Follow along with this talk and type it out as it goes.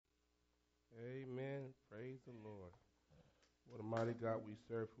Amen. Praise the Lord. What a mighty God we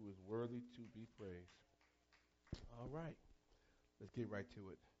serve who is worthy to be praised. All right. Let's get right to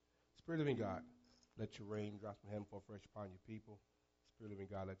it. Spirit of living God, let your rain drop from heaven fall fresh upon your people. Spirit of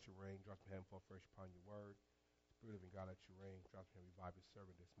living God, let your rain drop from heaven fall fresh upon your word. Spirit of living God, let your rain drop from heaven revive your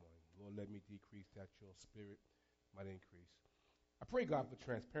servant this morning. Lord, let me decrease that your spirit might increase. I pray, God, for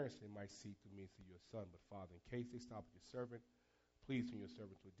transparency they might see through me and see your son. But Father, in case they stop at your servant, please send your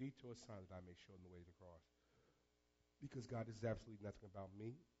servant to a detour sign that I may show them the way to the cross. Because, God, this is absolutely nothing about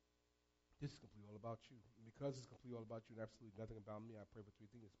me. This is completely all about you. And because it's completely all about you and absolutely nothing about me, I pray for three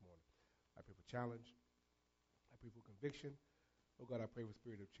things this morning. I pray for challenge. I pray for conviction. Oh, God, I pray for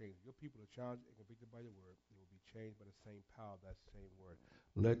spirit of change. Your people are challenged and convicted by your word. They will be changed by the same power of that same word.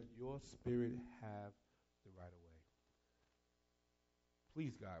 Let your spirit have the right of way.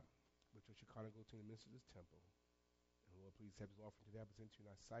 Please, God, let your Shekinah go to the midst of this temple. And Lord, please have this offering today I present to you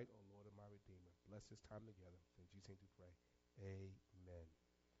in thy sight, O Lord of my Redeemer. Bless this time together. In Jesus' name we pray. Amen.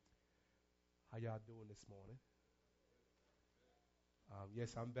 How y'all doing this morning?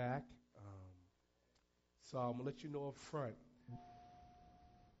 Yes, I'm back. So I'm going to let you know up front.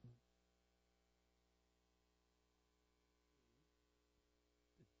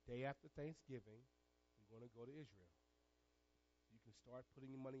 The day after Thanksgiving, we're going to go to Israel. You can start putting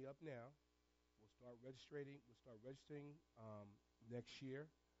your money up now. We'll start registering. Next year.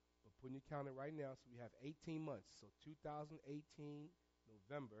 But put in your calendar right now. So we have 18 months. So 2018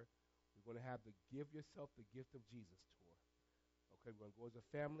 November, we're going to have the Give Yourself the Gift of Jesus tour. Okay, we're going to go as a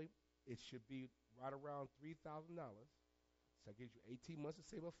family. It should be right around $3,000. So that gives you 18 months to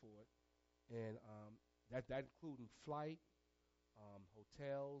save up for it. And that including flight,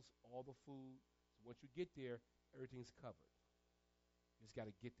 hotels, all the food. So once you get there, everything's covered. You just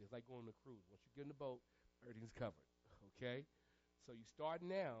got to get there. It's like going on a cruise. Once you get in the boat, everything's covered. Okay? So you start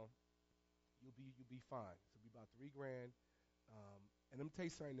now, you'll be fine. So it'll be about $3,000. And let me tell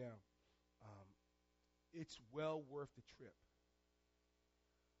you something now. It's well worth the trip.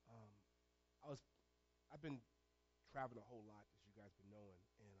 I've been traveling a whole lot, as you guys been knowing,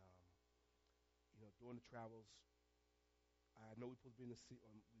 and during the travels, I know we're supposed to be we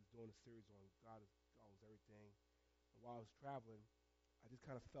was doing a series on God is everything. And while I was traveling, I just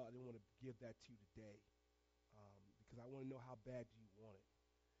kind of felt I didn't want to give that to you today because I want to know how bad do you want it.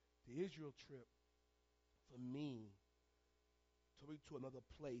 The Israel trip, for me, took me to another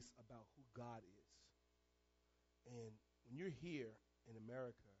place about who God is. And when you're here in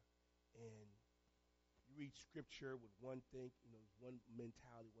America and you read scripture with one thing, one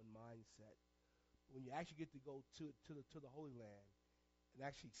mentality, one mindset. But when you actually get to go to the Holy Land and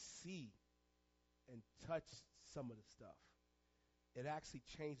actually see and touch some of the stuff, it actually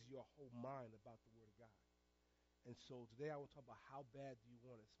changes your whole mind about the Word of God. And so today I want to talk about how bad do you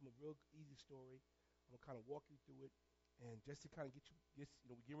want it. It's a real easy story. I'm gonna kind of walk you through it, and just to kind of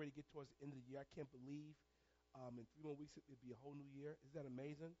we're getting ready to get towards the end of the year. I can't believe in 3 more weeks it'll be a whole new year. Isn't that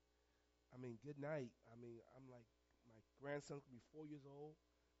amazing? I mean, good night. I mean, I'm like, my grandson's gonna be 4 years old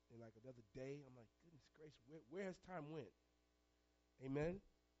in like another day. I'm like, goodness gracious, where has time went? Amen.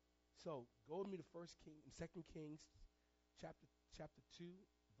 So go with me to 2 Kings, chapter 2,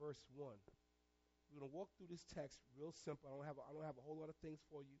 verse 1. We're gonna walk through this text real simple. I don't have a whole lot of things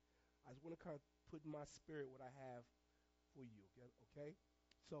for you. I just want to kind of put in my spirit what I have for you. Okay?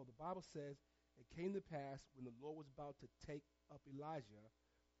 So the Bible says, it came to pass when the Lord was about to take up Elijah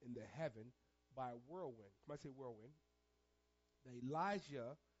in the heaven by a whirlwind. Come on, say whirlwind. That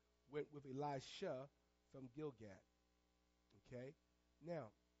Elijah went with Elisha from Gilgal. Okay?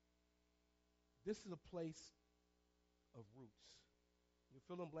 Now, this is a place of roots. Your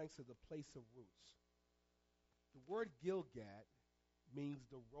fill in blank says a place of roots. The word Gilgal means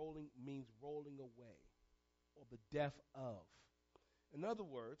rolling away or the death of. In other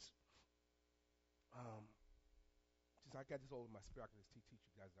words, just I got this all in my spirit. I can just teach you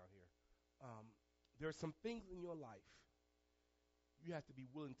guys down here. There are some things in your life you have to be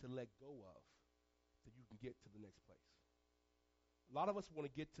willing to let go of so you can get to the next place. A lot of us want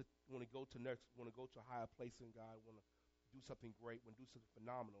to go to a higher place in God, want to do something great, want to do something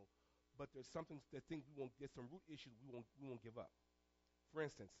phenomenal, but there's some things we won't get, some root issues we won't give up. For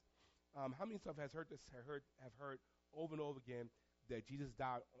instance, how many of us have heard over and over again that Jesus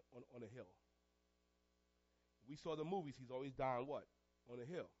died on a hill? We saw the movies. He's always dying what? On a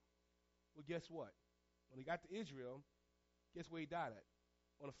hill. Well, guess what? When he got to Israel, guess where he died at?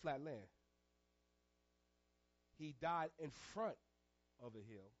 On a flat land. He died in front of a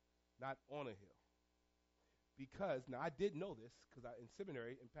hill, not on a hill. Because, now I did know this, because in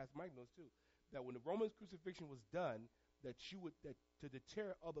seminary, and Pastor Mike knows too, that when the Roman crucifixion was done, to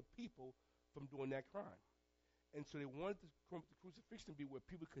deter other people from doing that crime. And so they wanted the crucifixion to be where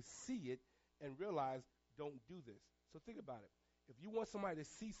people could see it and realize, don't do this. So think about it. If you want somebody to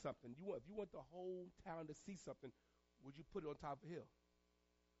see something, if you want the whole town to see something, would you put it on top of a hill?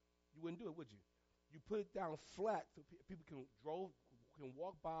 You wouldn't do it, would you? You put it down flat so people can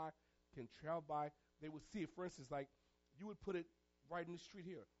walk by, can travel by. They would see it. For instance, like you would put it right in the street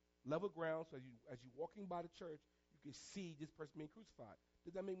here, level ground, so as you're walking by the church, you can see this person being crucified.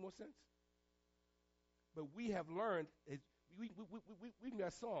 Does that make more sense? But we have learned, we've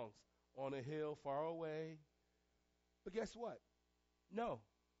got songs, on a hill far away. But guess what? No.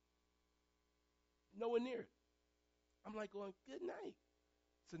 Nowhere near it. I'm like going, good night.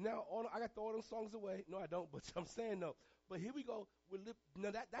 So now I got to throw all those songs away. No, I don't, but I'm saying no. But here we go.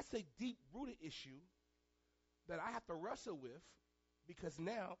 Now that's a deep-rooted issue that I have to wrestle with, because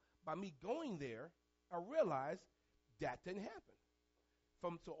now, by me going there, I realize that didn't happen.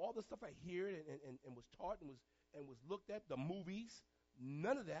 So all the stuff I hear and was taught and was looked at, the movies,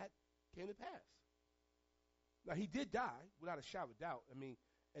 none of that came to pass. Now, he did die, without a shadow of doubt. I mean,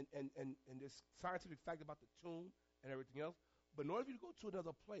 and there's scientific fact about the tomb and everything else. But in order for you to go to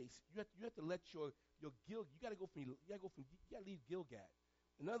another place, you have to let your Gil. You got to leave Gilgad.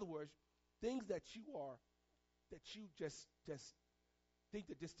 In other words, things that you just think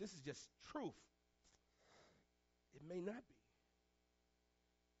that this is just truth. It may not be.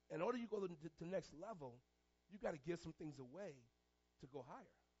 In order you go to the next level, you got to give some things away to go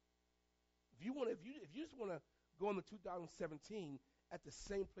higher. If you just want to go into 2017 at the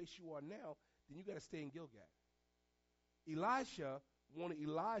same place you are now, then you got to stay in Gilgad. Elisha wanted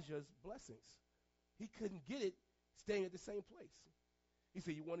Elijah's blessings. He couldn't get it staying at the same place. He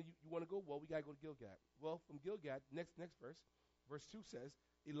said, "You want to go? Well, we got to go to Gilgad." Well, from Gilgad, next verse 2 says,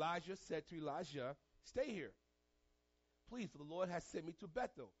 Elijah said to Elisha, "Stay here, please, for the Lord has sent me to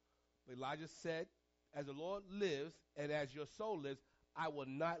Bethel." But Elijah said, "As the Lord lives and as your soul lives, I will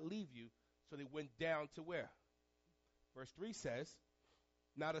not leave you." So they went down to where? Verse 3 says,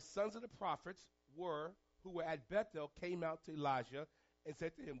 "Now the sons of the prophets who were at Bethel came out to Elijah and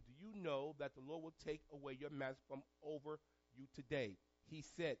said to him, 'Do you know that the Lord will take away your master from over you today?' He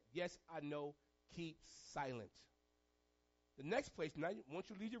said, 'Yes, I know. Keep silent.'" The next place, now once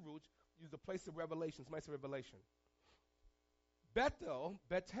you leave your roots, use the place of revelation. Somebody say revelation. Bethel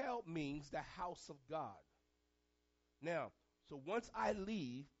means the house of God. Now, so once I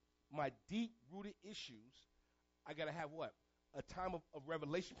leave my deep-rooted issues, I got to have what? A time of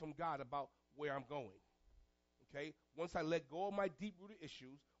revelation from God about where I'm going. Okay? Once I let go of my deep-rooted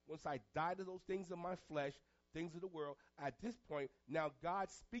issues, once I die to those things in my flesh, things of the world, at this point, now God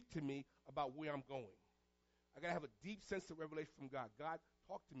speak to me about where I'm going. I got to have a deep sense of revelation from God. God,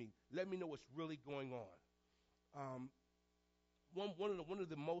 talk to me. Let me know what's really going on. One of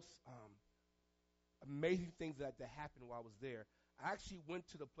the most amazing things that happened while I was there, I actually went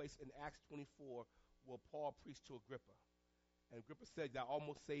to the place in Acts 24 where Paul preached to Agrippa. And Agrippa said, "That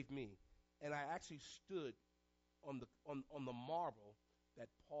almost saved me." And I actually stood on the marble that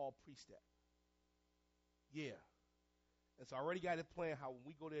Paul preached at. Yeah. And so I already got it planned how when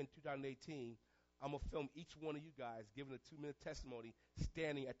we go there in 2018, I'm going to film each one of you guys giving a 2-minute testimony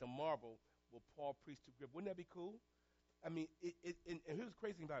standing at the marble where Paul preached to Agrippa. Wouldn't that be cool? I mean, and here's the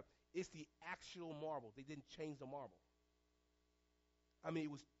crazy thing about it. It's the actual marble. They didn't change the marble. I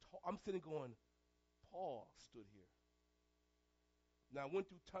mean, I'm sitting going, Paul stood here. Now, I went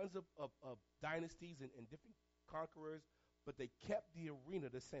through tons of dynasties and different conquerors, but they kept the arena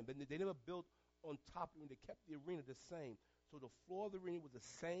the same. They never built on top of it. They kept the arena the same. So the floor of the arena was the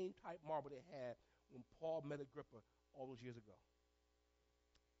same type marble they had when Paul met Agrippa all those years ago.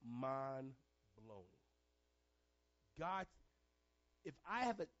 Mind-blowing. God, if I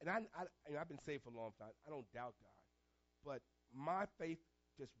have and I've been saved for a long time, I don't doubt God, but my faith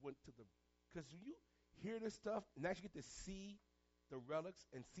just went to because you hear this stuff and actually get to see the relics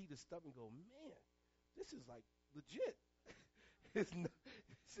and see the stuff and go, man, this is like legit. This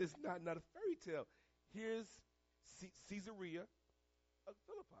is not a fairy tale. Here's Caesarea of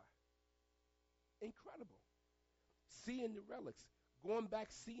Philippi. Incredible. Seeing the relics, going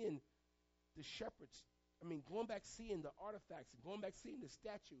back seeing the shepherds. I mean, going back seeing the artifacts and going back seeing the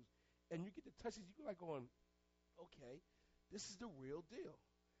statues, and you get to touch it, you go like going, okay, this is the real deal.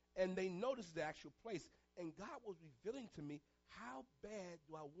 And they noticed the actual place, and God was revealing to me, how bad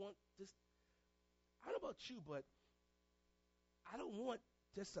do I want this? I don't know about you, but I don't want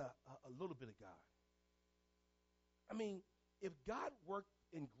just a little bit of God. I mean, if God worked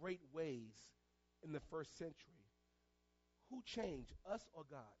in great ways in the first century, who changed, us or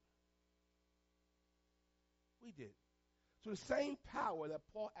God? We did. So the same power that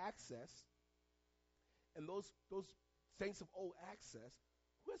Paul accessed and those saints of old access,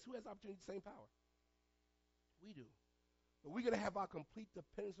 who has opportunity the same power? We do. But we're going to have our complete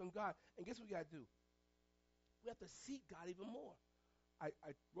dependence on God. And guess what we got to do? We have to seek God even more. I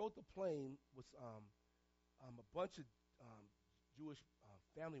rode the plane with a bunch of Jewish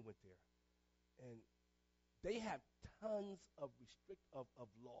family went there. And they have tons of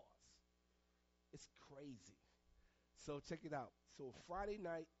laws. It's crazy. So check it out. So Friday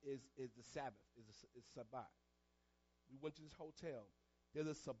night is the Sabbath, is Sabbath. We went to this hotel. There's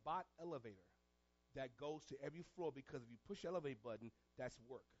a Sabbath elevator that goes to every floor because if you push the elevator button, that's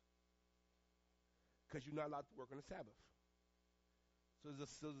work. Because you're not allowed to work on the Sabbath. So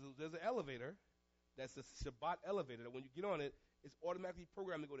there's an elevator that's a Shabbat elevator that when you get on it, it's automatically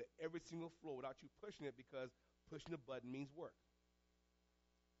programmed to go to every single floor without you pushing it because pushing the button means work.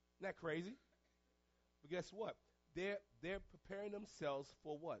 Isn't that crazy? But guess what? They're preparing themselves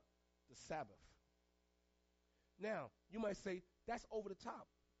for what? The Sabbath. Now, you might say, that's over the top.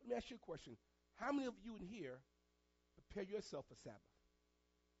 Let me ask you a question. How many of you in here prepare yourself for Sabbath?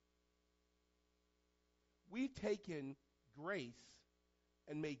 We've taken grace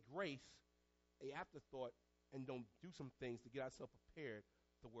and made grace an afterthought and don't do some things to get ourselves prepared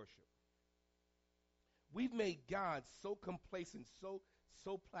to worship. We've made God so complacent, so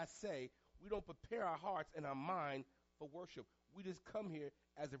placé, we don't prepare our hearts and our mind for worship. We just come here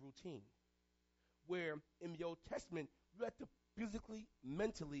as a routine. Where in the Old Testament, you have to physically,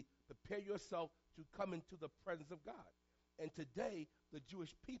 mentally prepare yourself to come into the presence of God. And today, the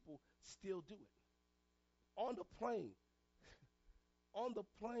Jewish people still do it. On the plane,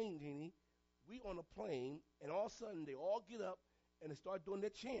 Jeannie, we on a plane, and all of a sudden they all get up and they start doing their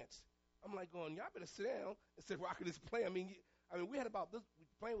chants. I'm like going, y'all better sit down and sit rocking this plane. I mean, we had about this the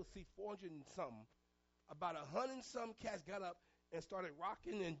plane would seat 400 and something. About 100 and some cats got up and started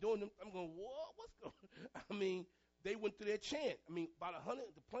rocking and doing them. I'm going, whoa, what's going on? I mean, they went through their chant. I mean, about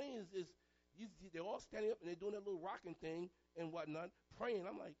 100. The plane is they're all standing up and they're doing that little rocking thing and whatnot, praying.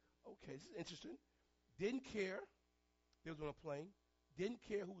 I'm like, okay, this is interesting. Didn't care they was on a plane. Didn't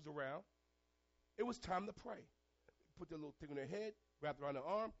care who was around. It was time to pray. Put their little thing on their head, wrapped around their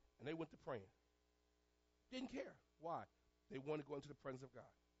arm, and they went to praying. Didn't care. Why? They wanted to go into the presence of God.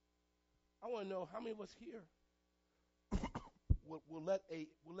 I want to know how many of us here will let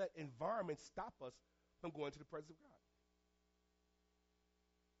environment stop us from going to the presence of God.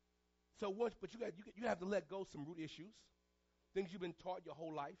 So once, but you have to let go some root issues, things you've been taught your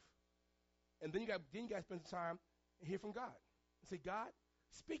whole life, and then you got to spend some time and hear from God and say, God,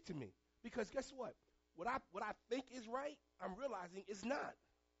 speak to me, because guess what? What I think is right, I'm realizing it's not.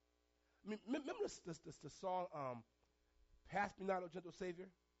 I mean, remember the song, "Pass Me Not, O Gentle Savior"?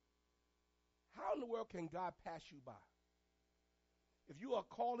 How in the world can God pass you by? If you are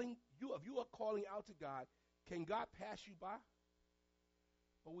calling out to God, can God pass you by?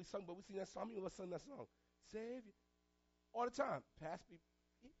 But we sing that song. How many of us sing that song? Savior, all the time. Pass me.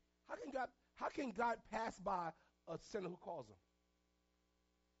 How can God pass by a sinner who calls him?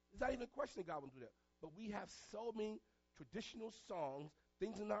 It's not even a question that God will do that. But we have so many traditional songs,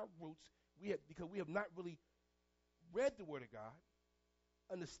 things in our roots, because we have not really read the Word of God,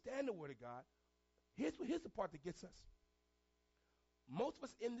 understand the Word of God. Here's the part that gets us. Most of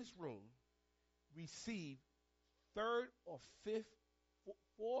us in this room receive fourth or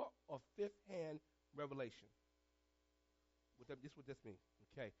fifth hand revelation. This is what this means.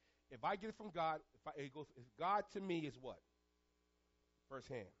 Okay. If I get it from God, if God to me is what? First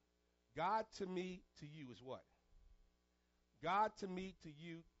hand. God to me, to you is what? God to me, to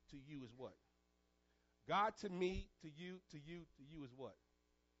you is what? God to me, to you is what?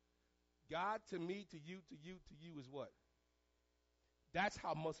 God to me, to you is what? That's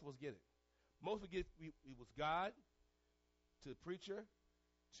how most of us get it. Most of us get it was God, to the preacher,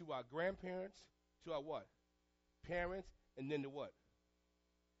 to our grandparents, to our what? Parents, and then to what?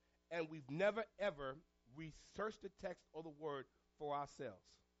 And we've never, ever researched the text or the word for ourselves.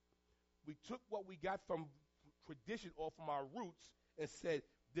 We took what we got from tradition or from our roots and said,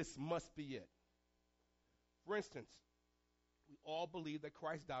 this must be it. For instance, we all believe that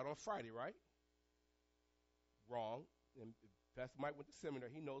Christ died on Friday, right? Wrong. And Pastor Mike went to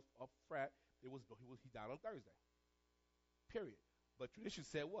seminary. He knows up front he died on Thursday. Period. But tradition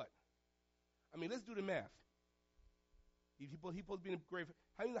said what? I mean, let's do the math. He's supposed to be in the grave.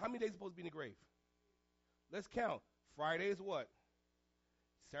 How many days is he supposed to be in the grave? Let's count. Friday is what?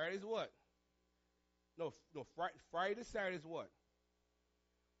 Saturday is what? No. Friday to Saturday is what?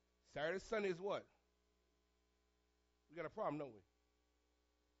 Saturday to Sunday is what? We got a problem, don't we?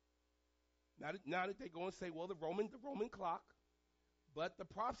 Now that they go and say, well, the Roman clock, but the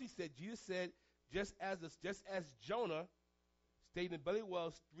prophecy said, Jesus said, Just as Jonah stayed in the belly of the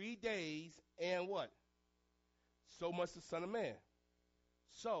whale 3 days and what? So much the Son of Man.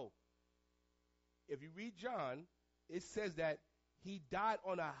 So, if you read John, it says that he died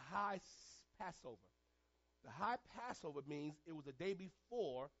on a high Passover. The high Passover means it was the day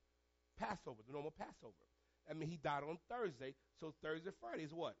before Passover, the normal Passover. I mean, he died on Thursday, so Thursday, Friday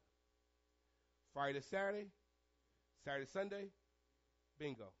is what? Friday to Saturday, Saturday to Sunday,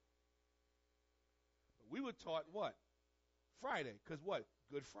 bingo. But we were taught what? Friday, because what?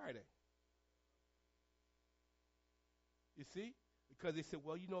 Good Friday. You see? Because they said,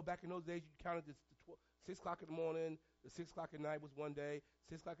 well, back in those days, you counted this 6 o'clock in the morning, the 6 o'clock at night was one day,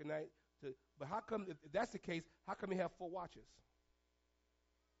 6 o'clock at night. But how come, if that's the case, how come you have 4 watches?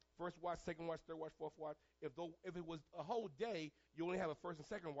 First watch, second watch, third watch, fourth watch. If it was a whole day, you only have a first and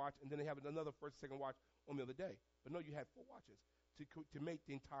second watch, and then they have another first and second watch on the other day. But no, you had 4 watches to make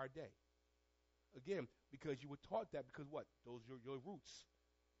the entire day. Again, because you were taught that because what? Those are your roots.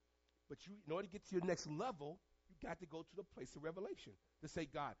 But in order to get to your next level, you got to go to the place of revelation to say,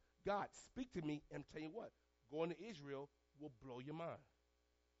 God, speak to me, and tell you what, going to Israel will blow your mind.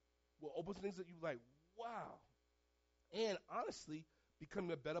 Will open things that you like, wow. And honestly,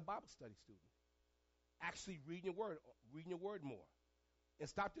 becoming a better Bible study student. Actually reading your word more. And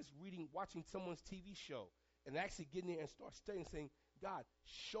stop just watching someone's TV show, and actually getting there and start studying, saying, God,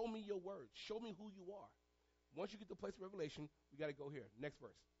 show me your word. Show me who you are. Once you get to the place of revelation, we got to go here. Next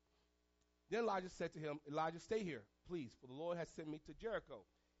verse. Then Elijah said to him, Elijah, stay here, please, for the Lord has sent me to Jericho.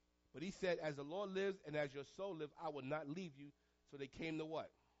 But he said, as the Lord lives and as your soul lives, I will not leave you. So they came to what?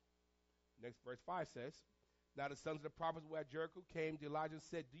 Next verse 5 says, now the sons of the prophets were at Jericho, came to Elijah and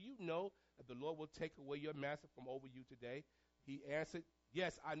said, do you know that the Lord will take away your master from over you today? He answered,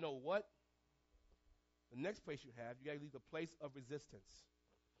 yes, I know. What? The next place you got to leave the place of resistance.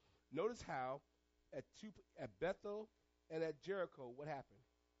 Notice how at Bethel and at Jericho, what happened?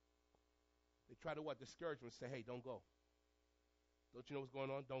 They try to discourage him and say, hey, don't go. Don't you know what's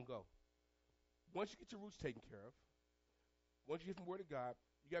going on? Don't go. Once you get your roots taken care of, once you get from the Word of God,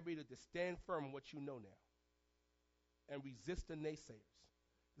 you got to be able to stand firm on what you know now and resist the naysayers.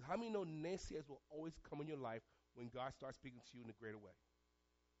 Because how many know naysayers will always come in your life when God starts speaking to you in a greater way?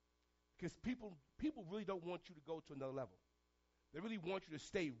 Because people really don't want you to go to another level. They really want you to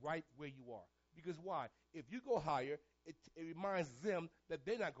stay right where you are. Because why? If you go higher, it reminds them that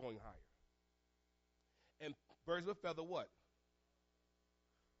they're not going higher. And birds of a feather, what?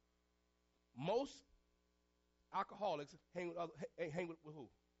 Most alcoholics hang with who?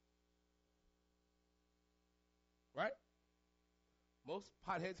 Right? Most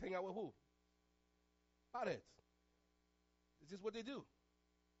potheads hang out with who? Potheads. It's just what they do.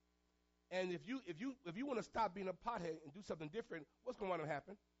 And if you want to stop being a pothead and do something different, what's going to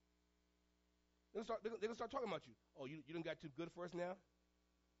happen? They're gonna start talking about you. Oh, you done got too good for us now?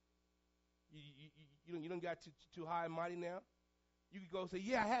 You done got too high and mighty now? You could go say,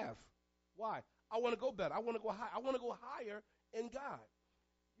 yeah, I have. Why? I want to go better. I want to go high. I want to go higher in God.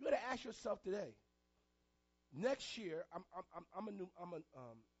 You got to ask yourself today. Next year, I'm a numerologist.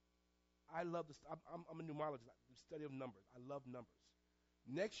 I do study of numbers. I love numbers.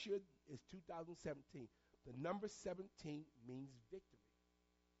 Next year is 2017. The number 17 means victory.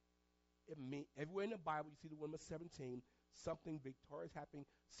 It means everywhere in the Bible you see the number 17, something victorious happening,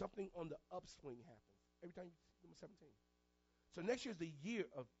 something on the upswing happens. Every time you see number 17. So next year is the year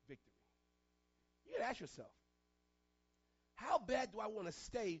of victory. You got to ask yourself, how bad do I want to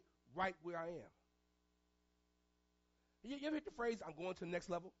stay right where I am? You ever heard the phrase, I'm going to the next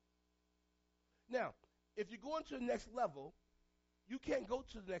level? Now, if you're going to the next level, you can't go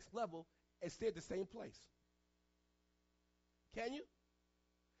to the next level and stay at the same place. Can you?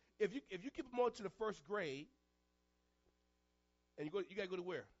 If you keep them on to the first grade, and you got to go to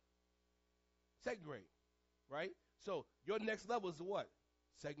where? Second grade, right? So your next level is what?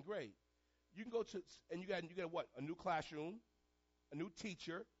 Second grade. You can go to, and you got what? A new classroom, a new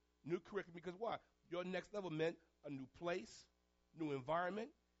teacher, new curriculum. Because why? Your next level meant a new place, new environment.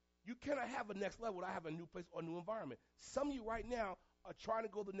 You cannot have a next level without having a new place or a new environment. Some of you right now are trying to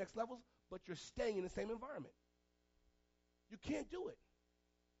go to the next levels, but you're staying in the same environment. You can't do it.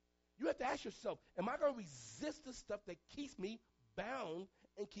 You have to ask yourself, am I going to resist the stuff that keeps me bound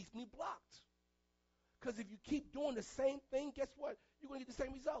and keeps me blocked? Because if you keep doing the same thing, guess what? You're going to get the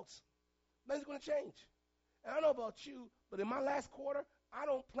same results. Nothing's going to change. And I don't know about you, but in my last quarter, I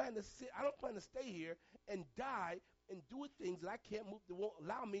don't plan to stay here and die and do things that I can't move that won't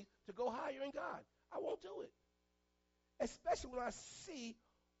allow me to go higher in God. I won't do it. Especially when I see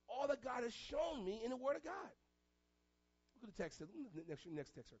all that God has shown me in the Word of God. Look at the text.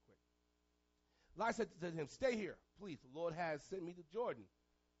 Next text real quick. Elijah said to him, stay here, please. The Lord has sent me to Jordan.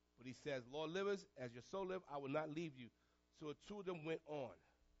 But he says, Lord liveth, as your soul live, I will not leave you. So the two of them went on.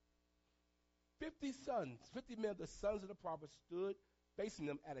 50 men of the sons of the prophet stood facing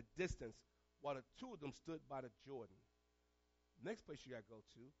them at a distance, while the two of them stood by the Jordan. The next place you got to go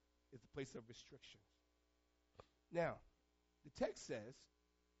to is the place of restrictions. Now, the text says,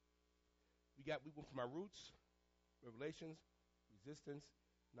 we went from our roots, revelations, resistance,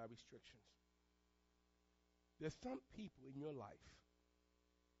 now restrictions. There's some people in your life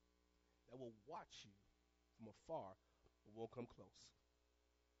that will watch you from afar but won't come close.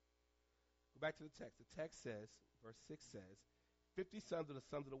 Go back to the text. The text says, verse 6 says, 50 sons of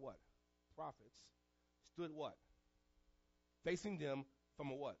the what? Prophets stood what? Facing them from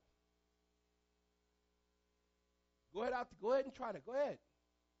a what? Go ahead and try that. Go ahead.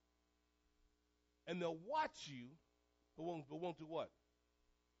 And they'll watch you, but won't do what?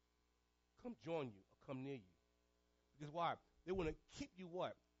 Come join you or come near you. Because why? They want to keep you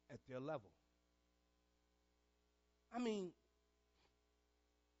what? At their level. I mean,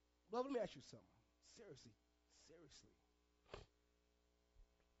 well, let me ask you something. Seriously.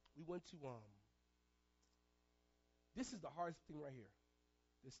 We went to, this is the hardest thing right here.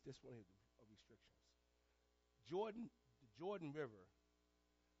 This one here, of restrictions. The Jordan River,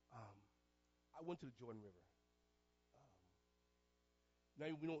 I went to the Jordan River. Now,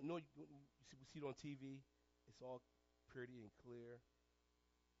 we don't know, we see it on TV. It's all pretty and clear.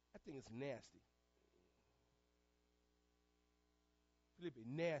 That thing is nasty. Felipe,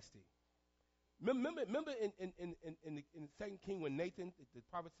 nasty. Remember in the Second King when Nathan, the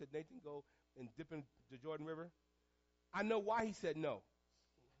prophet said Nathan go and dip in the Jordan River? I know why he said no.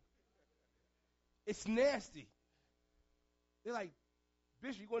 It's nasty. They're like,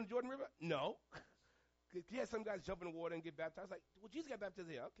 Bishop, you going to Jordan River? No. He had some guys jump in the water and get baptized. Like, well, Jesus got baptized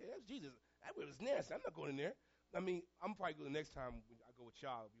here. Okay, that's Jesus. That river's nasty. I'm not going in there. I mean, I'm probably going the next time when I go with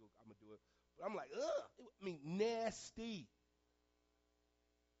y'all. I'm going to do it. But I'm like, ugh. I mean, nasty.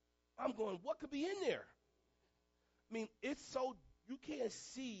 I'm going, what could be in there? I mean, it's so, you can't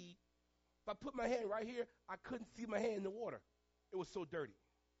see. If I put my hand right here, I couldn't see my hand in the water. It was so dirty.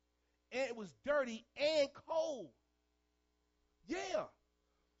 And it was dirty and cold. Yeah.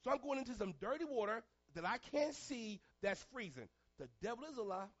 So I'm going into some dirty water that I can't see that's freezing. The devil is a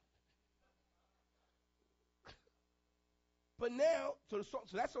lie. But now, so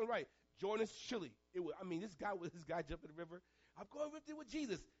that's all right. Jordan is chilly. This guy jumped in the river. I'm going with it with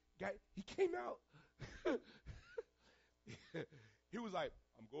Jesus. He came out. He was like,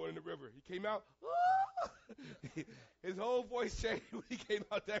 I'm going in the river. He came out. His whole voice changed when he came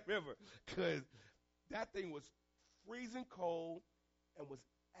out that river. Because that thing was freezing cold and was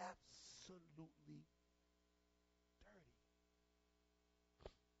absolutely dirty.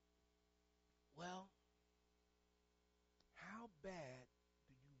 Well, how bad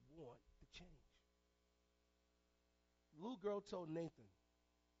do you want to change? The little girl told Nathan,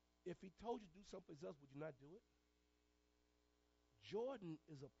 if he told you to do something else, would you not do it? Jordan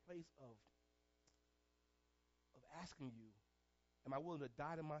is a place of asking you, am I willing to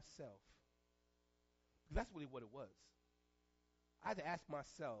die to myself? Because that's really what it was. I had to ask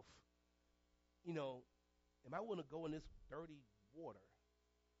myself, am I willing to go in this dirty water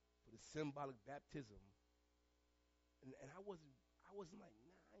for the symbolic baptism? And I wasn't like,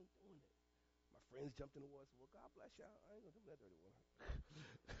 nah, I ain't doing it. My friends jumped in the water and said, well, God bless y'all. I ain't going to do that dirty water.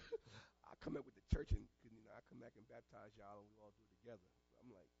 I'll come back with the church and I come back and baptize y'all and we all do it together. I'm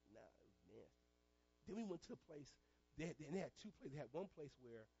like, nah, it was nasty. Then we went to a place, they had two places. They had one place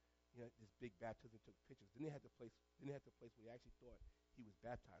where, this big baptism took pictures. Then they had the place where they actually thought he was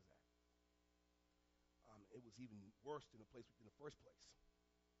baptized at. It was even worse than the place in the first place.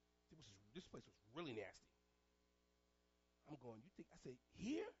 This place was really nasty. I'm going, you think, I said,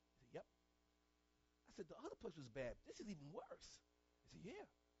 here? He said, yep. I said, the other place was bad. This is even worse. He said, yeah.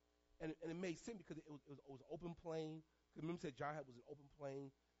 And it made sense because it was an open plain. Because remember, said John was an open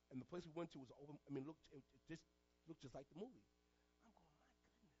plain, and the place we went to was open. It just looked just like the movie. I'm going, my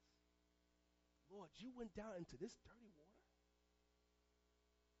goodness, Lord, you went down into this dirty water.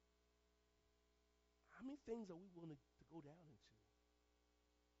 How many things are we willing to go down into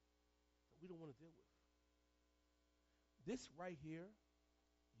that we don't want to deal with? This right here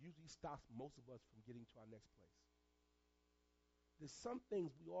usually stops most of us from getting to our next place. There's some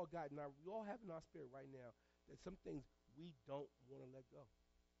things we all have in our spirit right now. There's some things we don't want to let go.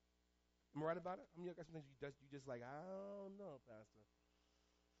 Am I right about it? I mean, you got some things you just like, I don't know, Pastor.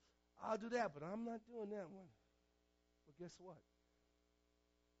 I'll do that, but I'm not doing that one. But guess what?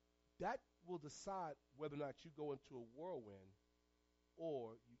 That will decide whether or not you go into a whirlwind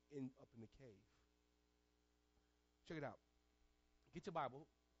or you end up in the cave. Check it out. Get your Bible.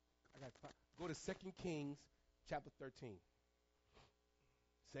 Go to 2 Kings chapter 13.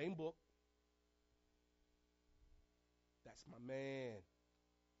 Same book. That's my man.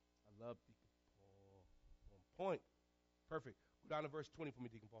 I love Deacon Paul. On point. Perfect. Go down to verse 20 for me,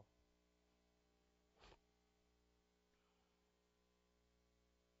 Deacon Paul.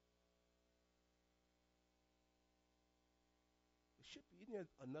 It should be. Isn't there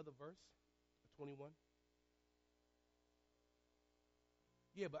another verse? 21?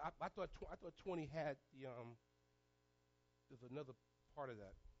 Yeah, but I thought 20 had the there's another part of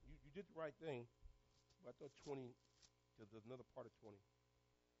that. You did the right thing, but I thought 20 there's another part of 20.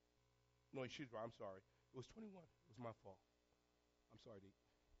 No, she's right. I'm sorry. It was 21. It was my fault. I'm sorry, D.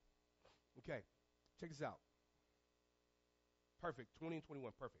 Okay, check this out. Perfect. 20 and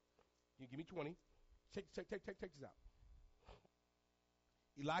 21. Perfect. You give me 20. Check this out.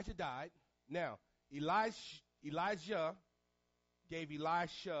 Elijah died. Now, Elijah gave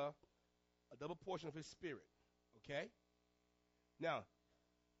Elisha a double portion of his spirit. Okay? Now,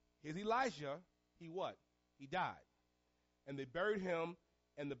 here's Elijah. He what? He died. And they buried him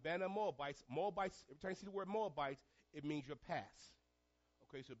and the band of Moabites. Moabites, every time you see the word Moabites, it means your past.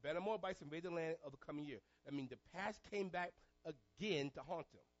 Okay, so band of Moabites invaded the land of the coming year. That means the past came back again to haunt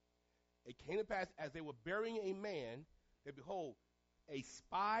them. It came to pass as they were burying a man, that behold, they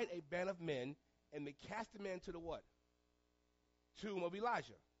spied a band of men, and they cast the man to the what? Tomb of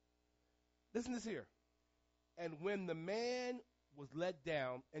Elijah. Listen to this here. And when the man was let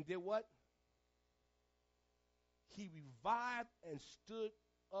down and did what? He revived and stood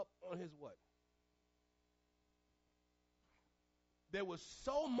up on his what? There was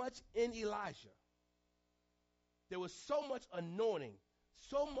so much in Elijah. There was so much anointing,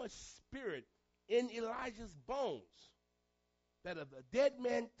 so much spirit in Elijah's bones that if a dead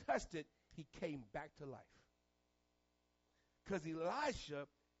man touched it, he came back to life. Because Elisha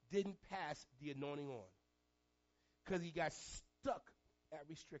didn't pass the anointing on. Because he got stuck at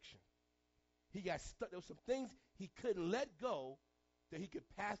restriction. He got stuck. There were some things he couldn't let go that he could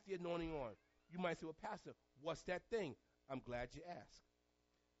pass the anointing on. You might say, well, Pastor, what's that thing? I'm glad you asked.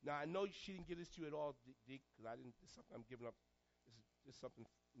 Now, I know she didn't give this to you at all, Deke, because I didn't. This is something I'm giving up. This is just something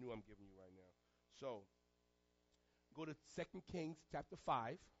new I'm giving you right now. So, go to 2 Kings chapter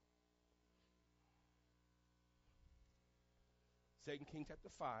 5. 2 Kings chapter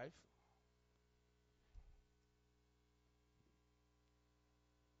 5.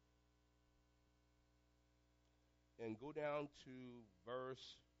 And go down to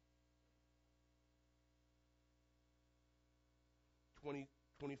verse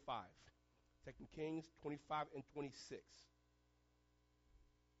 25. 2 Kings 25 and 26.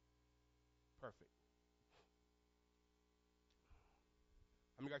 Perfect.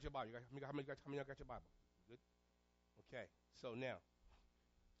 How many got your Bible? How many got your Bible? Good? Okay. So now,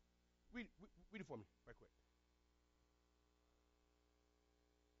 read it for me right quick.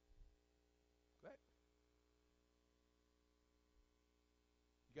 Go ahead.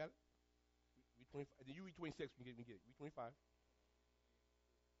 You got it? Read 25. Then you read 26 when you get it. Read 25.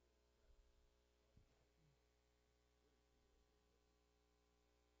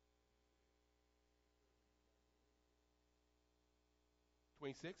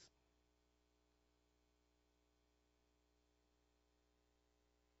 26.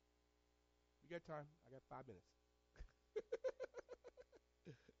 We got time. I got 5 minutes.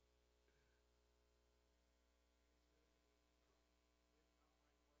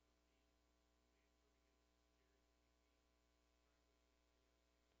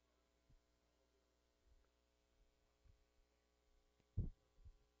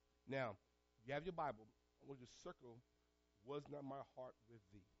 Now, you have your Bible. I want you to circle, was not my heart with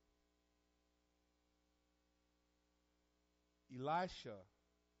thee. Elisha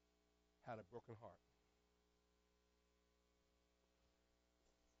had a broken heart.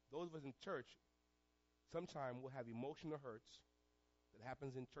 Those of us in church, sometimes will have emotional hurts that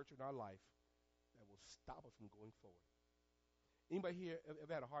happens in church in our life that will stop us from going forward. Anybody here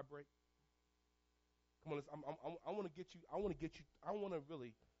ever had a heartbreak? Come on, I want to get you. I want to get you. I want to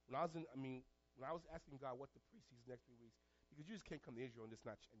really. When I was asking God what to preach these next 3 weeks, because you just can't come to Israel and just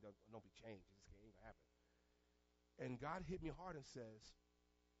don't be changed. It just ain't gonna happen. And God hit me hard and says,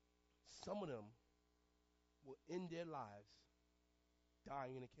 some of them will end their lives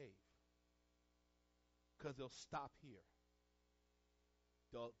dying in a cave because they'll stop here.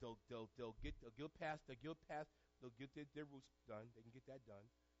 They'll get past. They'll get their roots done. They can get that done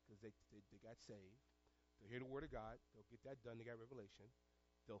because they got saved. They'll hear the word of God. They'll get that done. They got revelation.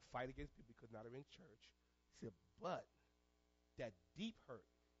 They'll fight against people because now they're in church. He said, but that deep hurt,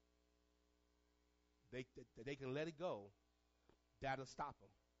 that they can let it go, that'll stop them.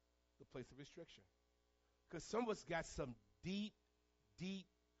 The place of restriction. Because some of us got some deep, deep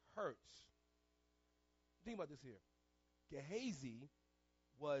hurts. Think about this here. Gehazi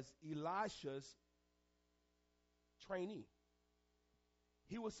was Elisha's trainee.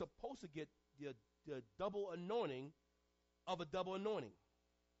 He was supposed to get the double anointing of a double anointing.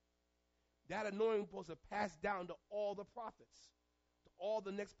 That anointing was supposed to pass down to all the prophets, to all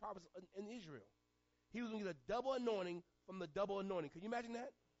the next prophets in Israel. He was going to get a double anointing from the double anointing. Can you imagine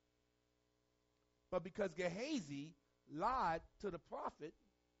that? But because Gehazi lied to the prophet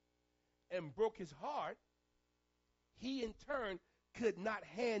and broke his heart, he in turn could not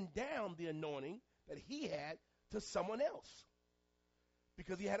hand down the anointing that he had to someone else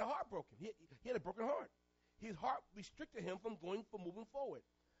because he had a heart broken. He had a broken heart. His heart restricted him from moving forward.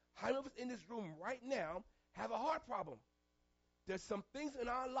 How many of us in this room right now have a heart problem? There's some things in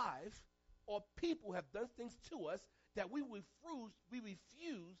our life or people have done things to us that we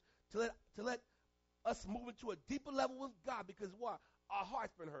refuse to let us move into a deeper level with God because why? Our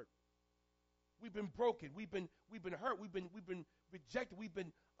heart's been hurt. We've been broken. We've been hurt. We've been rejected. We've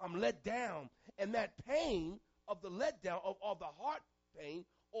been let down. And that pain of the letdown of the heart pain,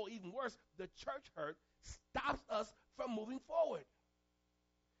 or even worse, the church hurt, stops us from moving forward.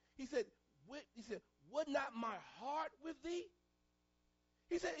 He said, would not my heart with thee?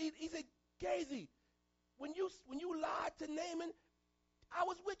 He said, Gehazi, when you lied to Naaman, I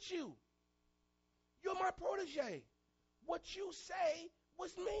was with you. You're my protege. What you say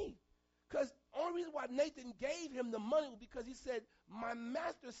was me. Because the only reason why Nathan gave him the money was because he said, my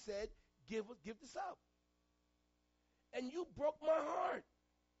master said, give this up. And you broke my heart.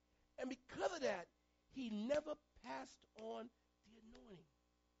 And because of that, he never passed on the anointing.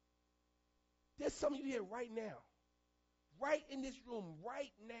 There's some of you here right now, right in this room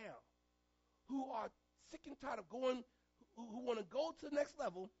right now, who are sick and tired of going, who want to go to the next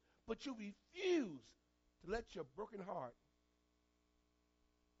level, but you refuse to let your broken heart.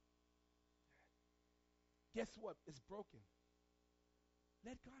 Guess what? It's broken.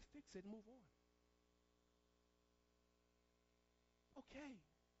 Let God fix it and move on. Okay.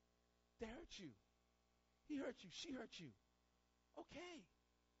 They hurt you. He hurt you. She hurt you. Okay.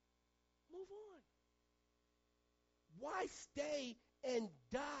 Move on. Why stay and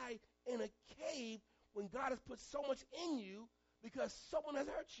die in a cave when God has put so much in you because someone has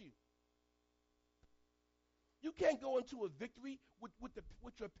hurt you? You can't go into a victory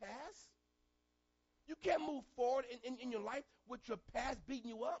with your past. You can't move forward in your life with your past beating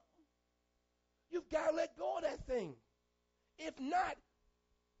you up. You've got to let go of that thing. If not,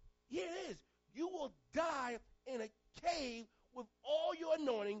 here it is. You will die in a cave with all your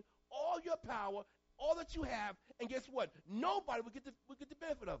anointing, all your power, all that you have, and guess what? Nobody will get the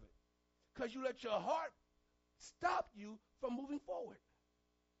benefit of it because you let your heart stop you from moving forward.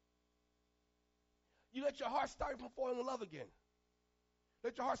 You let your heart start from falling in love again.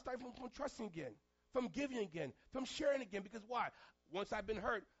 Let your heart start from trusting again, from giving again, from sharing again. Because why? Once I've been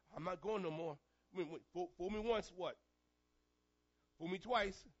hurt, I'm not going no more. Fool me once, what? Fool me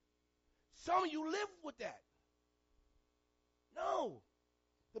twice. Some of you live with that. No.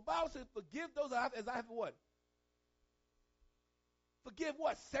 The Bible says, forgive those as I have what? Forgive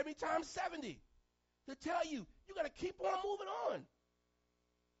what? 70 times 70. To tell you, you got to keep on moving on.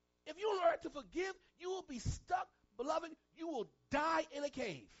 If you learn to forgive, you will be stuck, beloved. You will die in a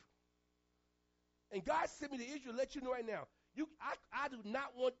cave. And God sent me to Israel to let you know right now, I do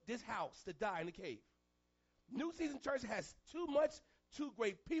not want this house to die in a cave. New Season Church has too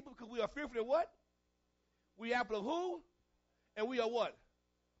great people because we are fearfully of what? We apple of who? And we are what?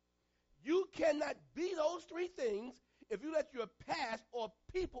 You cannot be those three things if you let your past or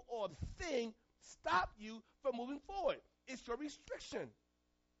people or thing stop you from moving forward. It's your restriction.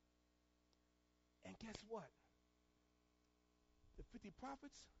 And guess what? The 50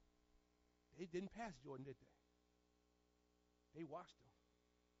 prophets, they didn't pass Jordan, did they? They watched them.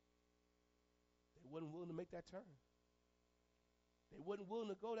 They wasn't willing to make that turn. They wasn't willing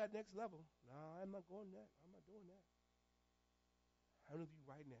to go that next level. No, I'm not going that. I'm not doing that. How many of you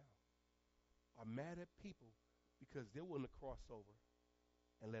right now are mad at people because they're willing to cross over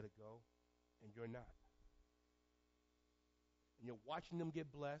and let it go, and you're not? And you're watching them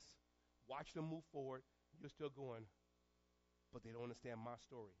get blessed, watching them move forward, you're still going, but they don't understand my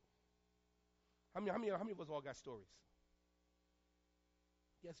story. How many of us all got stories?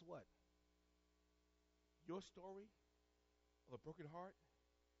 Guess what? Your story of a broken heart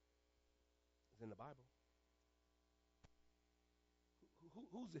is in the Bible.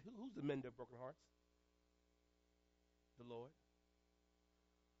 Who's the mender of broken hearts? The Lord.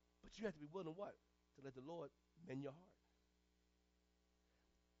 But you have to be willing to what? to let the Lord mend your heart.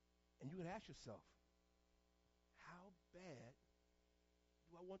 And you can ask yourself, how bad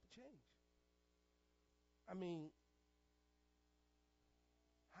do I want to change? I mean,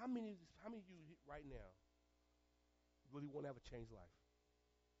 how many of you right now really want to have a changed life?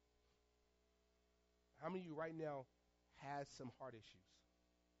 How many of you right now has some heart issues?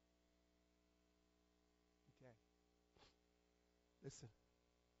 Okay. Listen,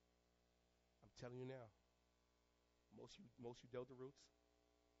 I'm telling you now. Most you dealt the roots.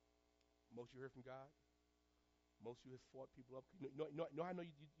 Most you heard from God. Most you have fought people up. Know how I know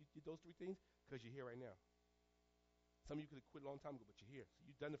you did those three things? Because you're here right now. Some of you could have quit a long time ago, but you're here. So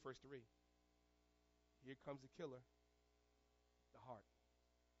you've done the first three. Here comes the killer, the heart.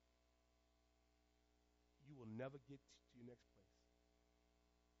 You will never get to your next place.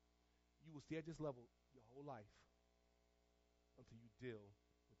 You will stay at this level your whole life until you deal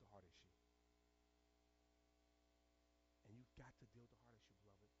with the heart issue. And you've got to deal with the heart issue,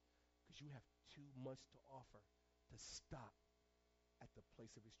 beloved, because you have too much to offer to stop at the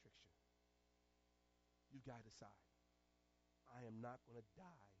place of restriction. You've got to decide, I am not going to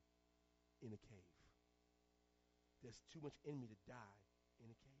die in a cave. There's too much in me to die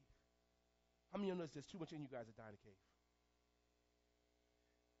in a cave. How many of you know there's too much in you guys to die in a cave?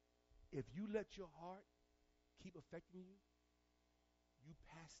 If you let your heart keep affecting you, you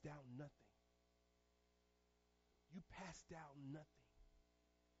pass down nothing. You pass down nothing.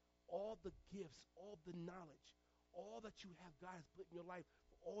 All the gifts, all the knowledge, all that you have God has put in your life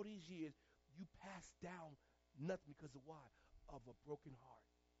for all these years, you pass down nothing because of why? Of a broken heart.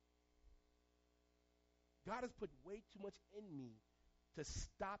 God has put way too much in me to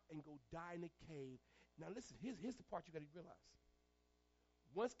stop and go die in a cave. Now listen, here's the part you got to realize.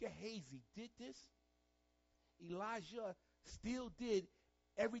 Once Gehazi did this, Elijah still did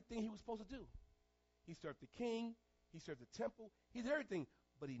everything he was supposed to do. He served the king, he served the temple, he did everything,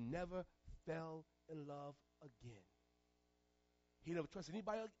 but he never fell in love again. He never trusted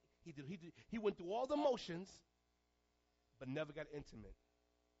anybody. He went through all the motions, but never got intimate.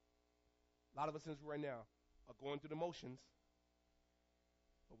 A lot of us in this room right now are going through the motions,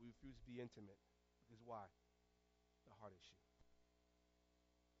 but we refuse to be intimate. Because why? The heart issue.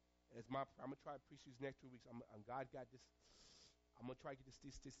 I'm gonna try to preach these next 2 weeks. God got this. I'm gonna try to get this.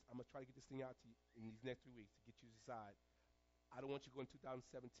 I'm gonna try to get this thing out to you in these next 3 weeks to get you to decide. I don't want you to go in 2017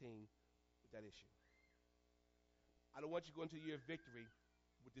 with that issue. I don't want you to go into the year of victory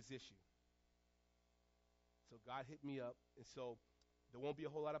with this issue. So God hit me up, and so there won't be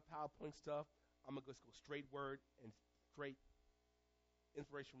a whole lot of PowerPoint stuff. I'm going to just go straight word and straight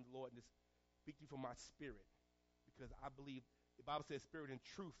inspiration from the Lord and just speak to you from my spirit, because I believe the Bible says spirit and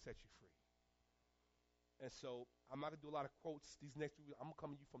truth sets you free. And so I'm not going to do a lot of quotes these next 2 weeks. I'm going to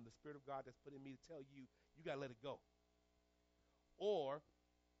come to you from the Spirit of God that's put in me to tell you, you got to let it go. Or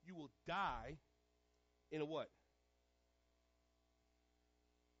you will die in a what?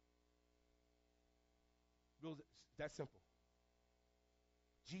 That's simple.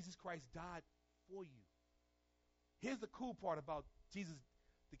 Jesus Christ died for you. Here's the cool part about Jesus,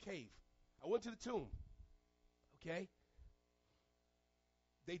 the cave. I went to the tomb, okay?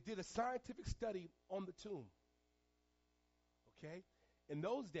 They did a scientific study on the tomb, okay? In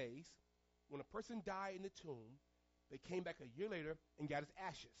those days, when a person died in the tomb, they came back a year later and got his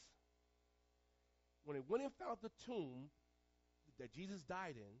ashes. When they went and found the tomb that Jesus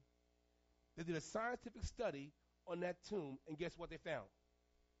died in, they did a scientific study on that tomb, and guess what they found?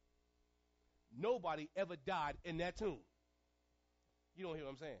 Nobody ever died in that tomb. You don't hear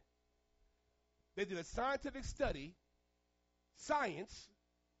what I'm saying. They did a scientific study, science,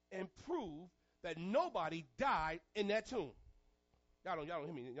 and proved that nobody died in that tomb. Y'all don't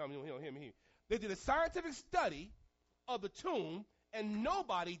hear me. Y'all don't hear me. They did a scientific study of the tomb, and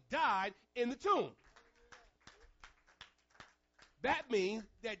nobody died in the tomb. That means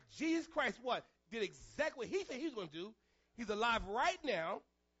that Jesus Christ, what? Did exactly what he said he was going to do. He's alive right now,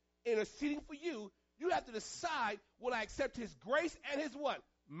 interceding for you. You have to decide, will I accept his grace and his what?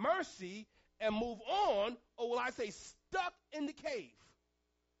 Mercy, and move on, or will I stay stuck in the cave?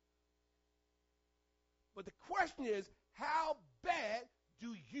 But the question is, how bad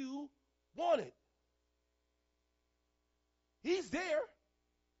do you want it? He's there.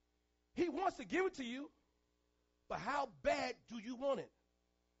 He wants to give it to you. But how bad do you want it?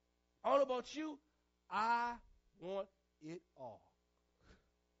 I don't know about you. I want it all.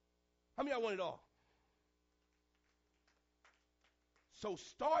 How many of y'all want it all? So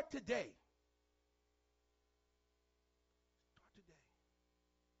start today. Start today.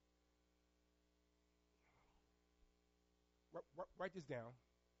 Write this down.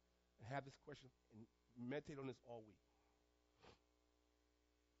 and have this question and meditate on this all week.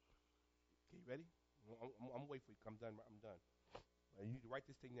 Okay, you ready? I'm waiting for you. I'm done. I'm done. You need to write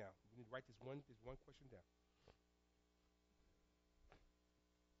this thing down. You need to write this one question down.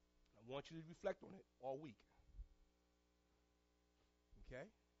 I want you to reflect on it all week. Okay?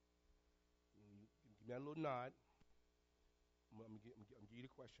 You give me that little nod. I'm gonna give you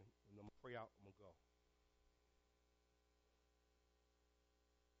the question, and I'm gonna pray out. I'm gonna go.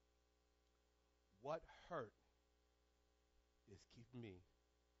 What hurt is keeping me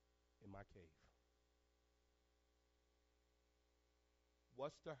in my cave?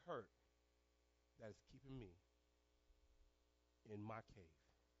 What's the hurt that is keeping me in my cave?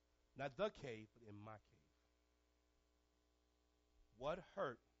 Not the cave, but in my cave. What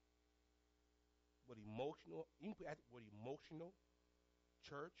hurt, what emotional, you can put what emotional,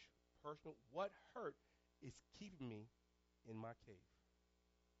 church, personal, what hurt is keeping me in my cave?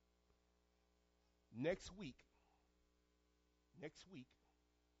 Next week, I'm going to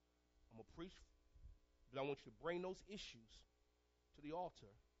preach, but I want you to bring those issues to the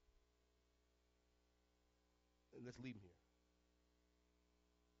altar, and let's leave them here.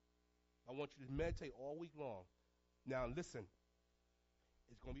 I want you to meditate all week long. Now, listen,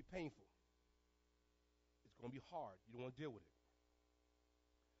 it's going to be painful. It's going to be hard. You don't want to deal with it.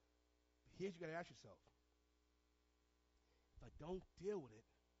 But here's what you got to ask yourself. If I don't deal with it,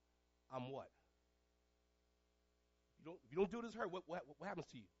 I'm what? If you don't do this hurt, what happens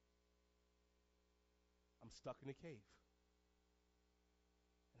to you? I'm stuck in a cave.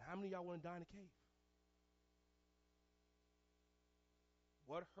 And how many of y'all want to die in a cave?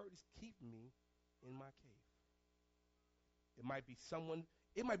 What hurt is keeping me in my cave? It might be something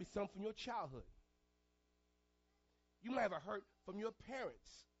from your childhood. You might have a hurt from your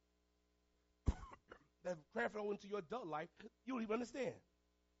parents that transferred over into your adult life. You don't even understand.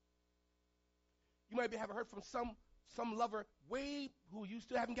 You might have a hurt from some lover who you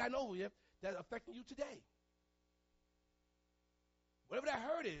still haven't gotten over yet that's affecting you today. Whatever that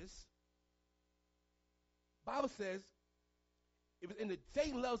hurt is, Bible says,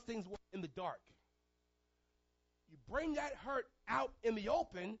 Satan loves things in the dark. You bring that hurt out in the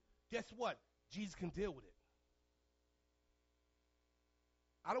open, guess what? Jesus can deal with it.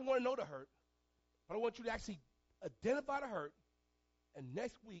 I don't want to know the hurt. I don't want you to actually identify the hurt. And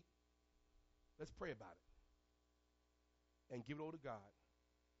next week, let's pray about it. And give it over to God.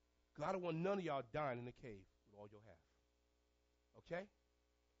 Because I don't want none of y'all dying in the cave with all you'll have. Okay?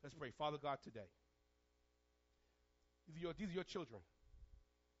 Let's pray. Father God, today, these are your children.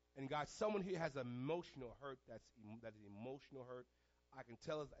 And God, someone here has emotional hurt that is emotional hurt. I can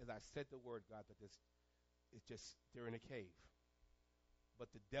tell as I said the word, God, that it's just they're in a cave.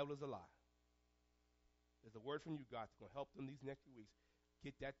 But the devil is a lie. There's a word from you, God, that's going to help them these next few weeks.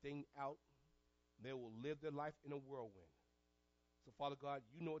 Get that thing out. They will live their life in a whirlwind. So, Father God,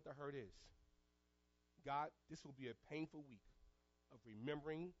 you know what the hurt is. God, this will be a painful week of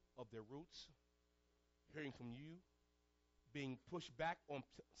remembering of their roots, hearing from you, being pushed back on.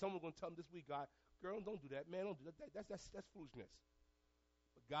 Someone's going to tell them this week, God, girl, don't do that. Man, don't do that. That's foolishness.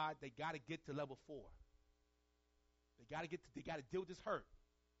 But, God, they got to get to level 4. They got to deal with this hurt.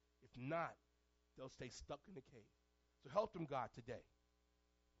 If not, they'll stay stuck in the cave. So help them, God, today.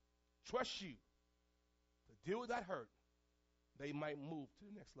 Trust you to deal with that hurt. They might move to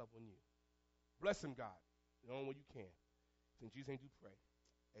the next level in you. Bless them, God, in the only way you can. In Jesus' name do pray.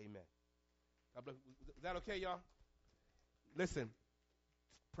 Amen. God bless. Is that okay, y'all? Listen,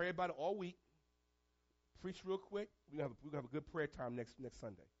 pray about it all week. Preach real quick. We're gonna have a good prayer time next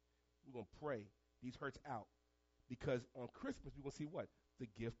Sunday. We're gonna pray these hurts out, because on Christmas we're gonna see what? The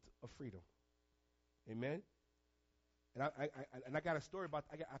gift of freedom. Amen. And I got a story about.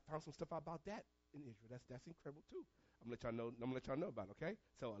 I found some stuff out about that in Israel. That's incredible too. I'm gonna let y'all know about it. Okay.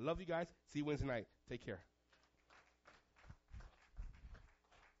 So I love you guys. See you Wednesday night. Take care.